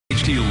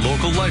Tri-State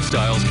local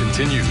lifestyles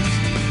continues.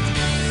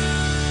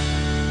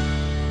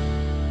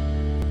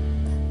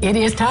 It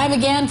is time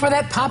again for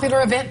that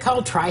popular event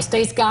called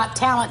Tri-State's Got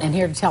Talent. And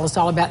here to tell us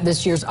all about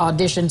this year's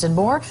auditions and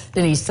more,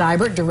 Denise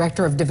Seibert,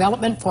 Director of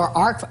Development for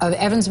ARC of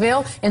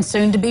Evansville and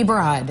soon-to-be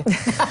bride.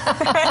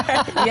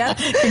 Yeah.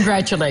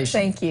 Congratulations.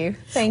 Thank you.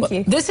 Thank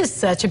you. This is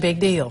such a big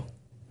deal.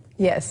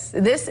 Yes.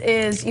 This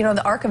is, you know,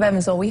 the ARC of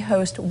Evansville, we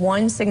host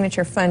one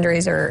signature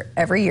fundraiser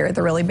every year,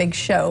 the really big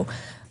show.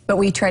 But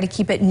we try to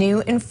keep it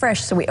new and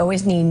fresh, so we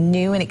always need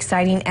new and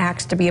exciting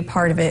acts to be a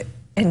part of it.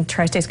 And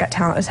Tri-State's Got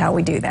Talent is how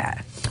we do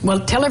that. Well,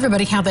 tell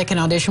everybody how they can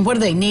audition. What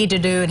do they need to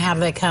do, and how do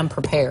they come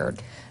prepared?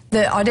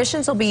 The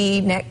auditions will be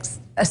next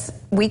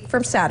week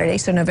from Saturday,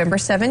 so November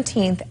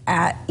 17th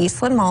at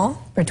Eastland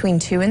Mall between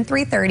 2 and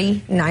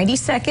 3:30, 90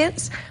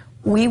 seconds.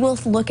 We will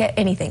look at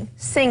anything.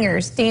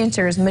 Singers,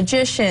 dancers,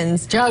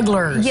 magicians.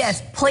 Jugglers.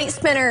 Yes, plate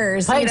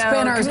spinners. Plate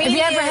spinners. Comedians.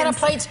 Have you ever had a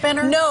plate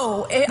spinner?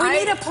 No. We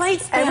need a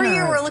plate spinner. Every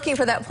year we're looking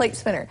for that plate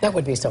spinner. That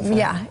would be so fun.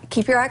 Yeah.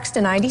 Keep your acts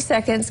to 90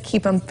 seconds.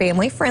 Keep them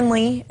family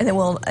friendly, and then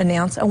we'll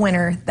announce a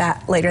winner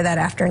later that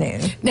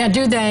afternoon. Now,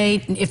 do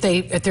they, if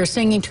they're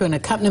singing to an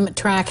accompaniment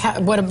track,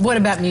 what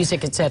about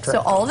music, etc.? So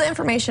all the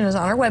information is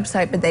on our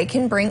website, but they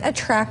can bring a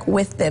track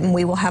with them.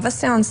 We will have a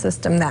sound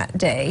system that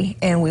day,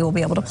 and we will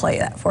be able to play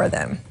that for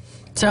them.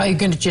 So are you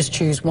going to just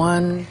choose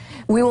one?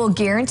 We will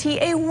guarantee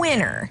a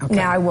winner. Okay.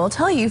 Now, I will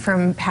tell you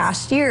from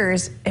past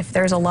years, if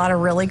there's a lot of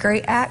really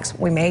great acts,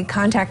 we may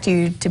contact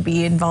you to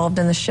be involved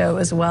in the show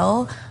as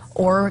well,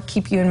 or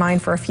keep you in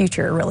mind for a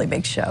future really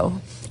big show.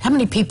 How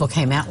many people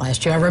came out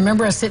last year? I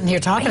remember us sitting here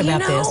talking about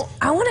this.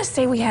 I want to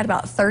say we had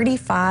about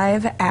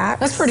 35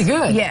 acts. That's pretty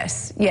good.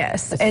 Yes,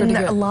 yes. That's and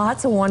pretty good.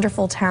 Lots of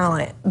wonderful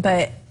talent,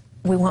 but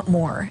we want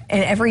more.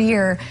 And every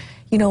year,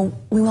 you know,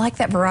 we like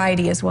that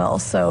variety as well.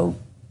 So,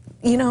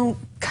 you know,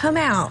 come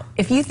out.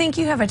 If you think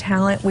you have a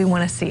talent, we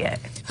want to see it.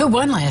 Who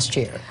won last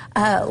year?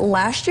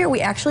 Last year, we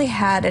actually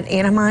had an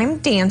anime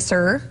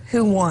dancer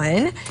who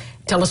won.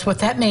 Tell us what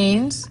that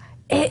means.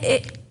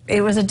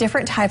 It was a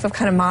different type of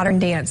kind of modern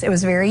dance. It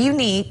was very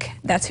unique.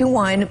 That's who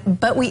won.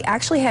 But we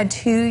actually had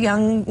two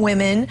young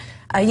women,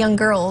 young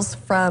girls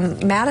from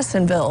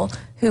Madisonville,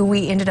 who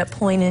we ended up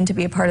pulling in to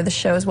be a part of the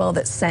show as well,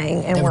 that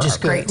sang and were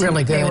great.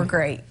 Really good. They were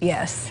great,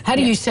 yes. How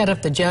do you set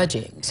up the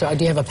judging? So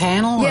do you have a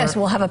panel? Yes,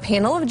 we'll have a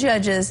panel of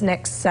judges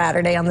next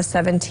Saturday on the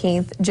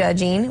 17th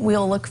judging.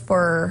 We'll look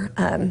for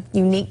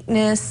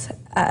uniqueness,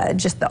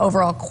 just the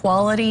overall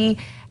quality,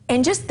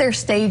 and just their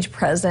stage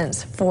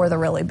presence for the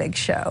really big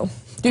show.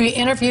 Do you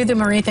interview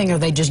them or anything, or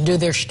they just do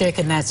their shtick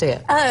and that's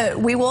it?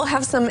 We will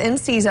have some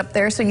MCs up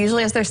there, so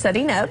usually as they're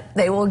setting up,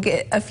 they will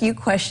get a few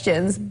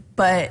questions,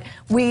 but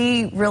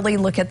we really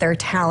look at their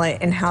talent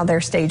and how their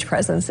stage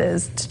presence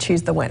is to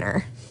choose the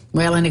winner.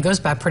 Well, and it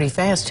goes by pretty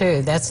fast,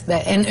 too.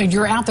 And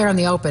you're out there in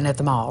the open at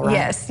the mall, right?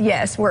 Yes,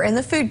 yes. We're in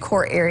the food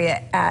court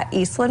area at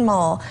Eastland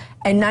Mall.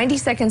 And 90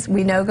 seconds,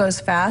 we know,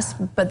 goes fast,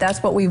 but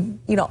that's what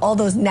all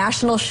those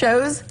national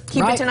shows,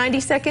 keep it to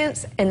 90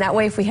 seconds. And that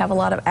way, if we have a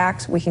lot of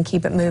acts, we can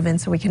keep it moving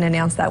so we can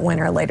announce that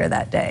winner later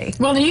that day.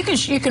 Well, you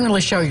can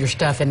really show your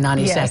stuff in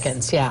 90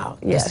 seconds, yeah.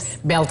 Yes.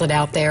 Just belt it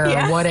out there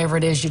or whatever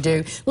it is you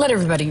do. Let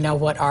everybody know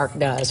what ARC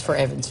does for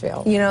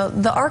Evansville. You know,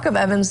 the ARC of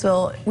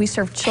Evansville, we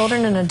serve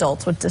children and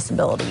adults with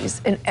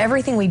disabilities. And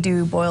everything we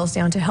do boils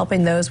down to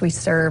helping those we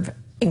serve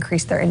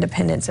increase their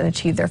independence and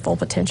achieve their full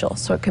potential.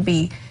 So it could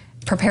be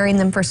preparing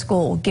them for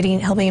school,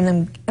 helping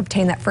them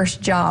obtain that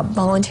first job,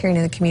 volunteering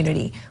in the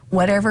community,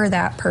 whatever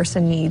that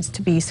person needs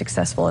to be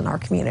successful in our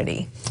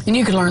community. And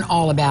you can learn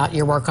all about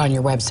your work on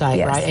your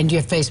website, right? And you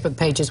have a Facebook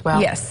page as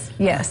well? Yes,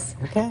 yes.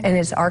 Okay. And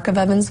it's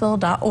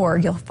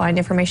arcofevansville.org. You'll find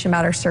information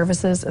about our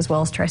services as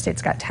well as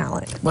Tri-State's Got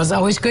Talent. Well, it's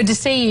always good to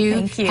see you.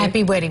 Thank you.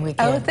 Happy wedding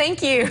weekend. Oh,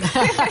 thank you.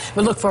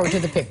 We look forward to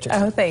the pictures.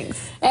 Oh,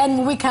 thanks. And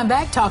when we come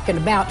back talking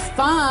about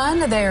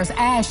fun, there's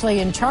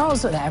Ashley and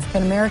Charles at the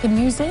African American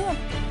Museum.